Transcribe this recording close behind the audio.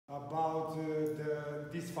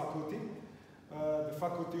this faculty. The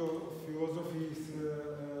Faculty of Philosophy is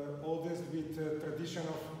oldest with a tradition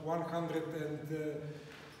of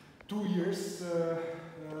 102 years.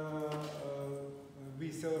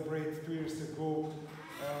 We celebrate 2 years ago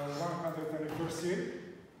 100th anniversary.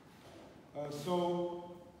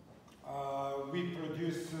 We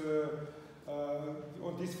produce,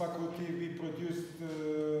 on this faculty, we produced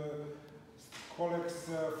colleagues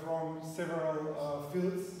from several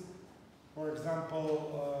fields. For example,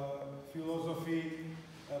 philosophy,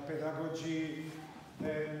 pedagogy,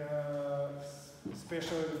 then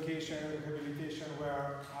special education and rehabilitation,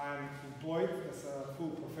 where I'm employed as a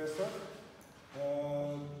full professor.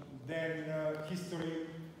 Then history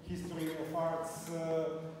of arts,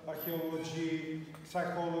 archaeology,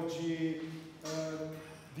 psychology,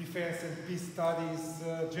 defense and peace studies,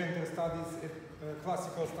 gender studies,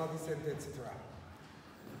 classical studies, and etc.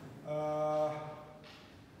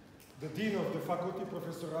 The dean of the faculty,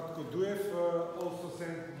 Professor Trajkovski-LEBEL, also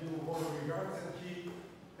sent you warm regards, and he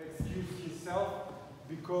excused himself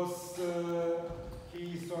because he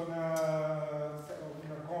is on a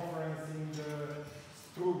conference in the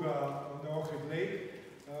Struga on the Ohrid Lake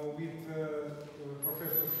with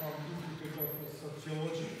professors from the Institute of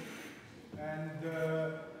Sociology, and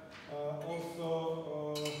also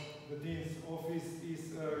the dean's office is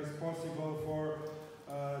responsible for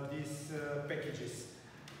these packages.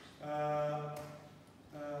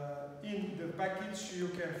 In the package you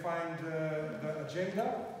can find the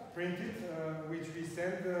agenda printed, which we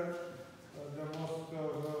send the most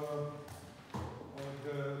of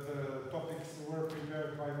the topics were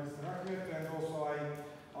prepared by Mr. Ahmed, and also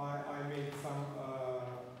I made some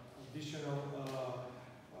additional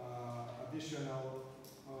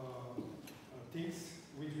things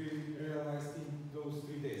which we realized in those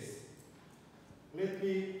 3 days. Let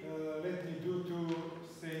me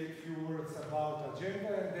say a few words about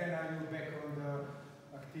agenda, and then I will back on the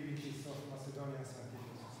activities of Macedonian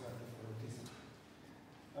Scientific Society for Autism.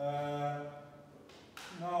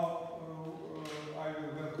 Now I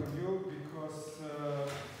will welcome you because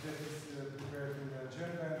that is prepared in the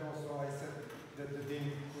agenda, and also I said that the dean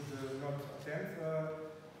could not attend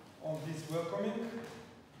on this welcoming.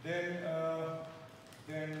 Then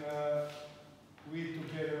we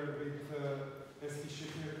together with Eski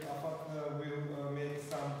Shefir Afat will make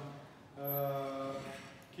some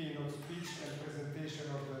keynote speech and presentation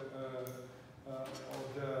of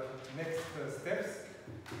the next steps.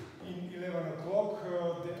 In 11 o'clock,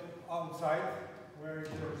 outside, where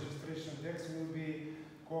the registration desk will be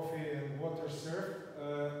coffee and water served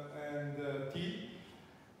and tea.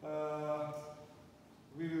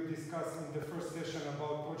 We will discuss in the first session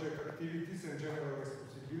about project activities and general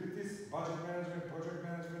responsibilities, budget management, project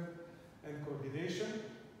management, and coordination.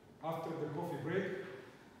 After the coffee break,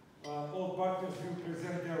 all partners will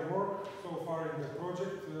present their work so far in the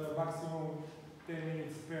project, maximum 10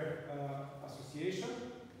 minutes per association.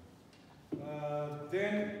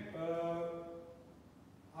 Then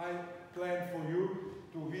I plan for you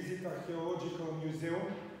to visit archaeological museum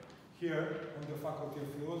here on the Faculty of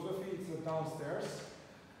Philosophy. It's downstairs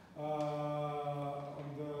on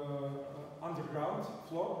the underground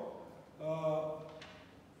floor.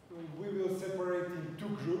 We will separate in 2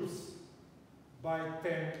 groups by 9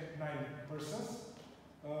 persons.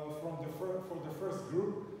 For the first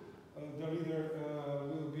group, the leader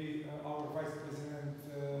will be our Vice President,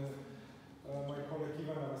 my colleague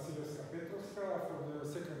Ivana Vasiljevska-Petrovska. For the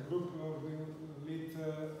second group, will lead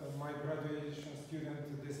my graduation student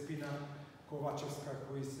Despina Kovachevska,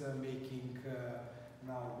 who is making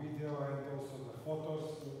now video and also the photos,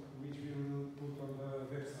 which we will put on the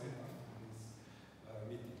website after this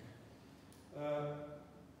meeting.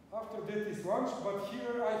 After that is lunch, but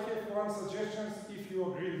here I have one suggestion, if you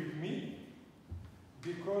agree with me,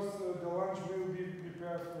 because the lunch will be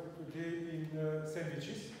prepared for today in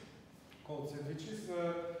sandwiches, cold sandwiches.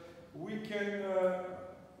 We can,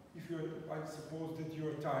 if you, I suppose that you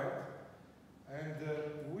are tired, and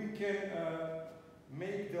we can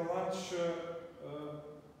make the lunch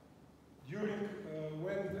during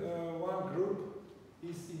when one group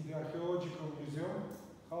is in the archaeological museum,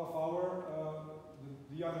 half hour,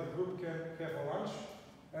 the other group can have a lunch,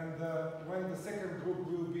 and when the second group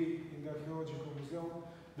will be in the archaeological museum,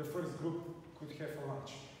 the first group could have a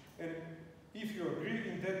lunch. And if you agree,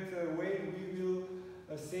 in that way we will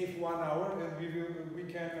save 1 hour, and we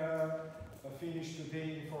can finish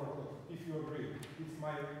today in 4 o'clock, if you agree. It's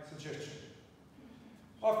my suggestion.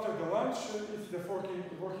 After the lunch, it's the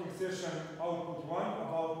working session output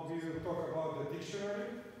 1. We will talk about the dictionary.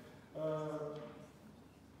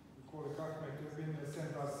 Colleague Ahmed has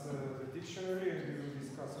sent us the dictionary, and we will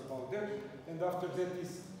discuss about that. And and after that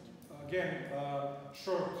is again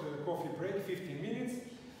short coffee break, 15 minutes,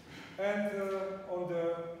 and on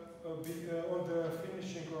the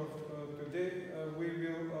finishing of today we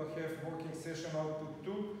will have working session out to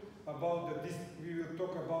 2 about we will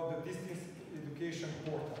talk about the distance education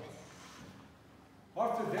portal.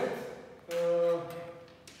 After that,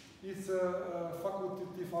 it's a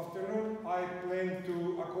facultative afternoon. I plan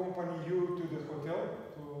to accompany you to the hotel.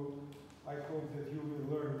 I hope that you will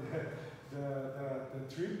learn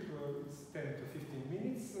the trip. It's 10 to 15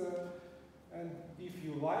 minutes. And if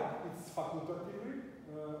you like, it's facultative.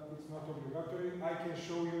 It's not obligatory. I can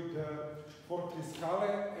show you the Fortrescale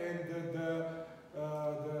and the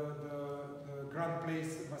Grand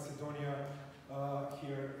Place Macedonia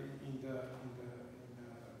here in the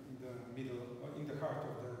middle, in the heart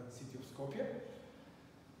of the city of Skopje.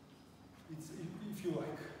 It's if you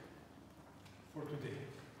like for today.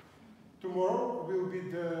 Tomorrow will be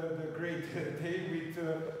the great day with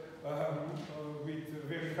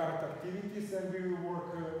very hard activities, and we will work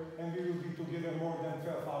and we will be together more than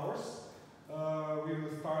 12 hours. We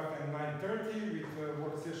will start at 9:30 with a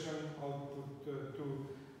work session output to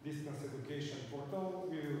distance education portal.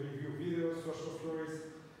 We will review videos, social stories,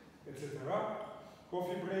 etc.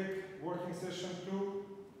 Coffee break, working session 2,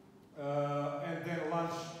 and then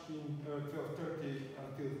lunch in 12:30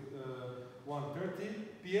 until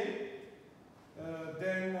 1:30 p.m.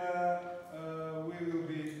 Then we will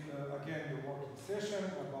be again the working session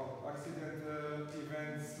about accident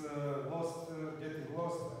events, getting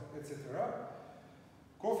lost, etc.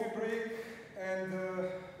 Coffee break, and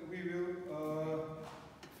we will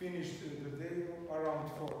finish the day around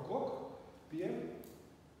 4 o'clock p.m.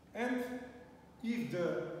 And if the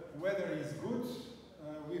weather is good,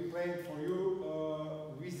 we plan for you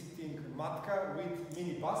visiting Matka with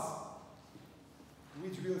minibus,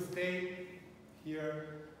 which will stay here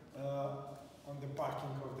on the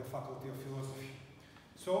parking of the Faculty of Philosophy.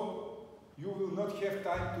 So you will not have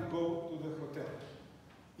time to go to the hotel.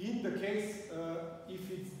 In the case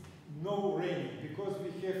if it's no raining, because we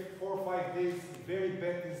have 4 or 5 days very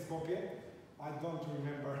bad in Skopje. I don't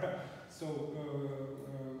remember so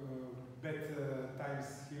bad times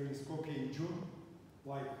here in Skopje in June,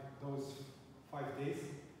 like those 5 days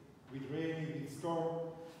with rain, with storm,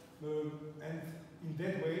 and in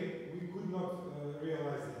that way we could not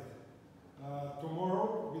realize it. Tomorrow,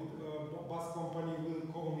 with bus company will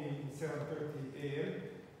call me at 7:30 a.m.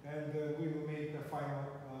 and we will make a final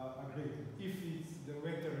agreement. If it's the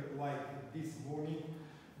weather like this morning,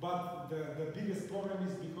 but the biggest problem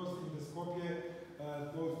is because in the Skopje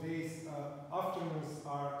those days afternoons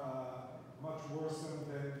are much worse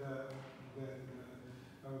than the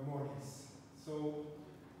mornings. So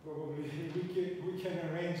probably we can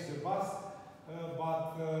arrange the bus, but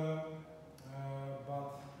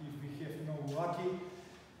if we have no lucky,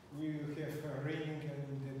 we will have raining, and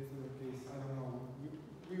in that case, I don't know.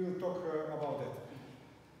 We will talk about that.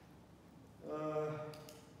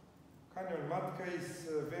 Kanjon Matka is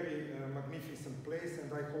a very magnificent place, and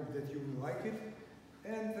I hope that you will like it.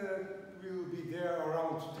 And we will be there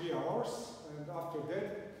around 3 hours, and after that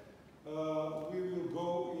we will go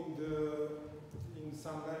in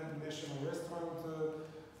some national restaurant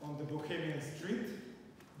on the Bohemian Street.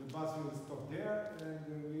 The bus will stop there, and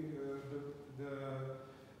the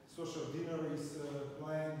social dinner is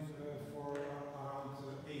planned for around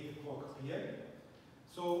 8 o'clock p.m.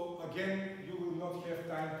 So again, you will not have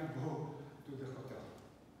time to go to the hotel.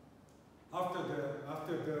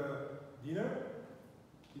 After the dinner,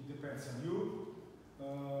 it depends on you.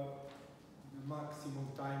 The maximum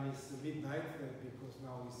time is midnight, because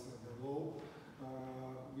now is the law,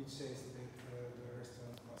 which says that the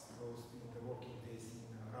restaurant must close in the working days in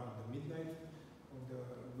around the midnight. On the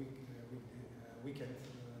weekend,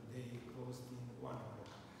 they closed in 1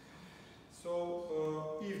 o'clock. So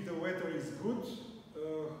if the weather is good,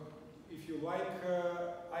 if you like,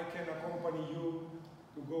 I can accompany you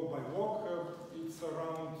to go by walk. It's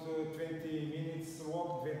around 20 minutes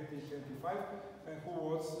walk, 20-25. And who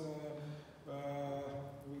wants,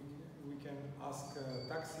 we can ask a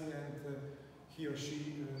taxi, and he or she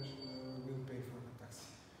will pay for the taxi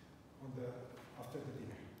after the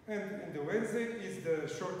dinner. And the Wednesday is the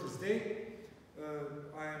shortest day.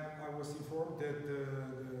 I was informed that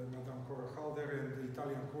Madame Corrahalder and the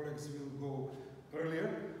Italian colleagues will go earlier.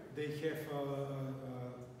 They have a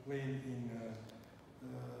plane in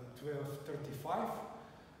 12:35,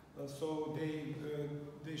 so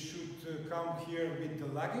they should come here with the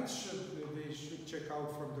luggage. They should check out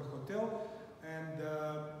from the hotel, and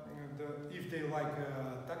if they like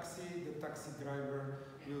a taxi, the taxi driver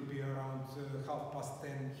will be around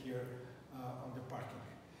 10:30 here on the parking.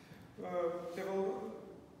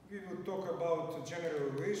 we will talk about general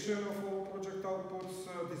evaluation of all project outputs,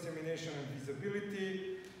 dissemination and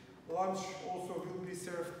visibility. Lunch also will be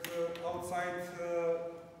served outside,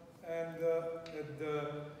 and at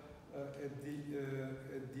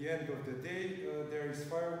the end of the day, there is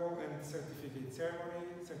firewall and certificate ceremony.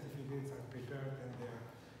 Certificates are prepared and they are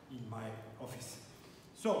in my office.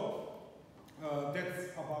 So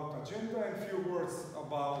that's about agenda, and few words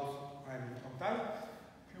about, I'm on time,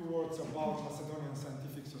 few words about Macedonian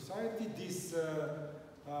Scientific Society. This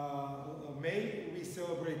May we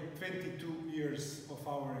celebrate 22 years of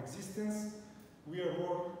our existence. We are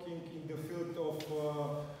working in the field of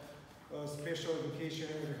special education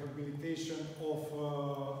and rehabilitation of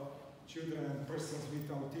children and persons with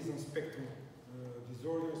autism spectrum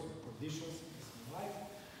disorders or conditions in life.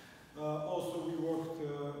 Also,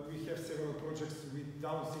 we have several projects with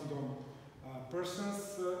Down syndrome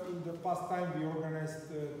persons. In the past time, we organized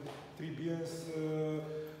 3 billions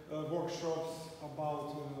workshops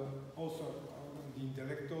about also the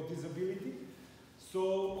intellectual disability.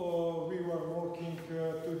 So we were working to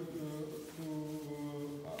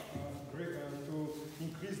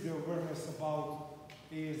increase the awareness about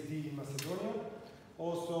ASD in Macedonia.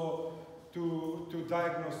 Also to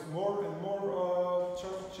diagnose more and more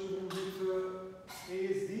children with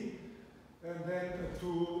ASD, and then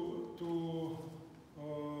to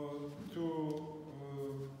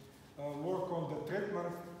work on the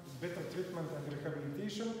treatment, better treatment and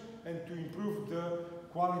rehabilitation, and to improve the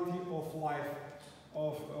quality of life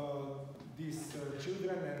of these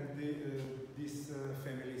children and these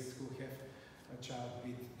families who have a child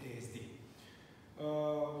with ASD.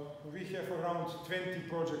 We have around 20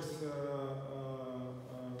 projects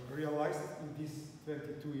realized in these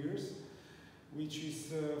 22 years, which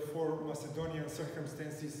is for Macedonian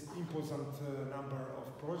circumstances imposant number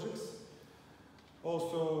of projects.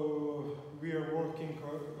 Also, we are working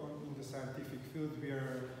in the scientific field. We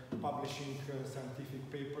are publishing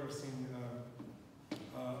scientific papers in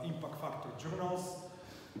impact factor journals.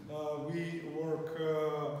 We work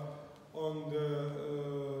on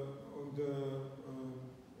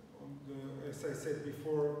as I said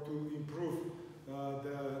before, to improve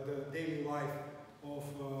the daily life of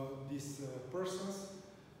these persons.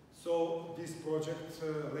 So this project,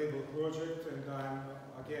 LEBEL project, and I'm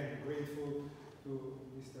again grateful to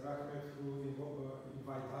Mr. Ahmed who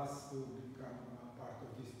invite us to become part of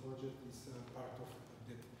this project, is part of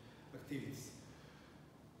that activities.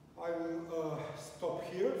 I will stop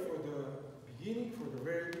here for the beginning, for the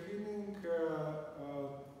very beginning.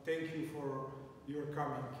 Thank you for your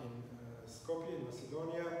coming in Skopje, in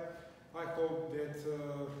Macedonia. I hope that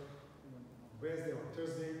Wednesday or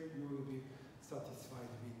Thursday you will be satisfied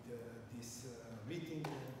with this meeting,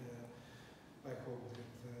 and I hope that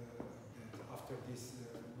after this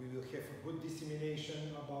we will have a good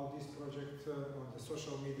dissemination about this project on the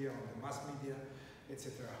social media, on the mass media,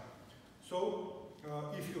 etc. So,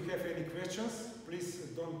 if you have any questions, please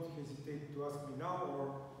don't hesitate to ask me now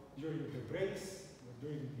or during the breaks or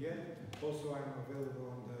during the end. Also, I'm available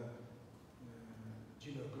on the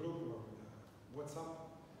Gmail group or WhatsApp.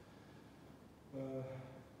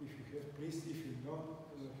 If you have, please. If you don't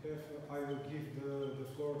have, I will give the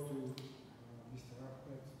floor to Mr.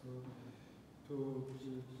 Ahmed to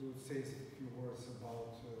say a few words about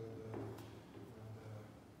the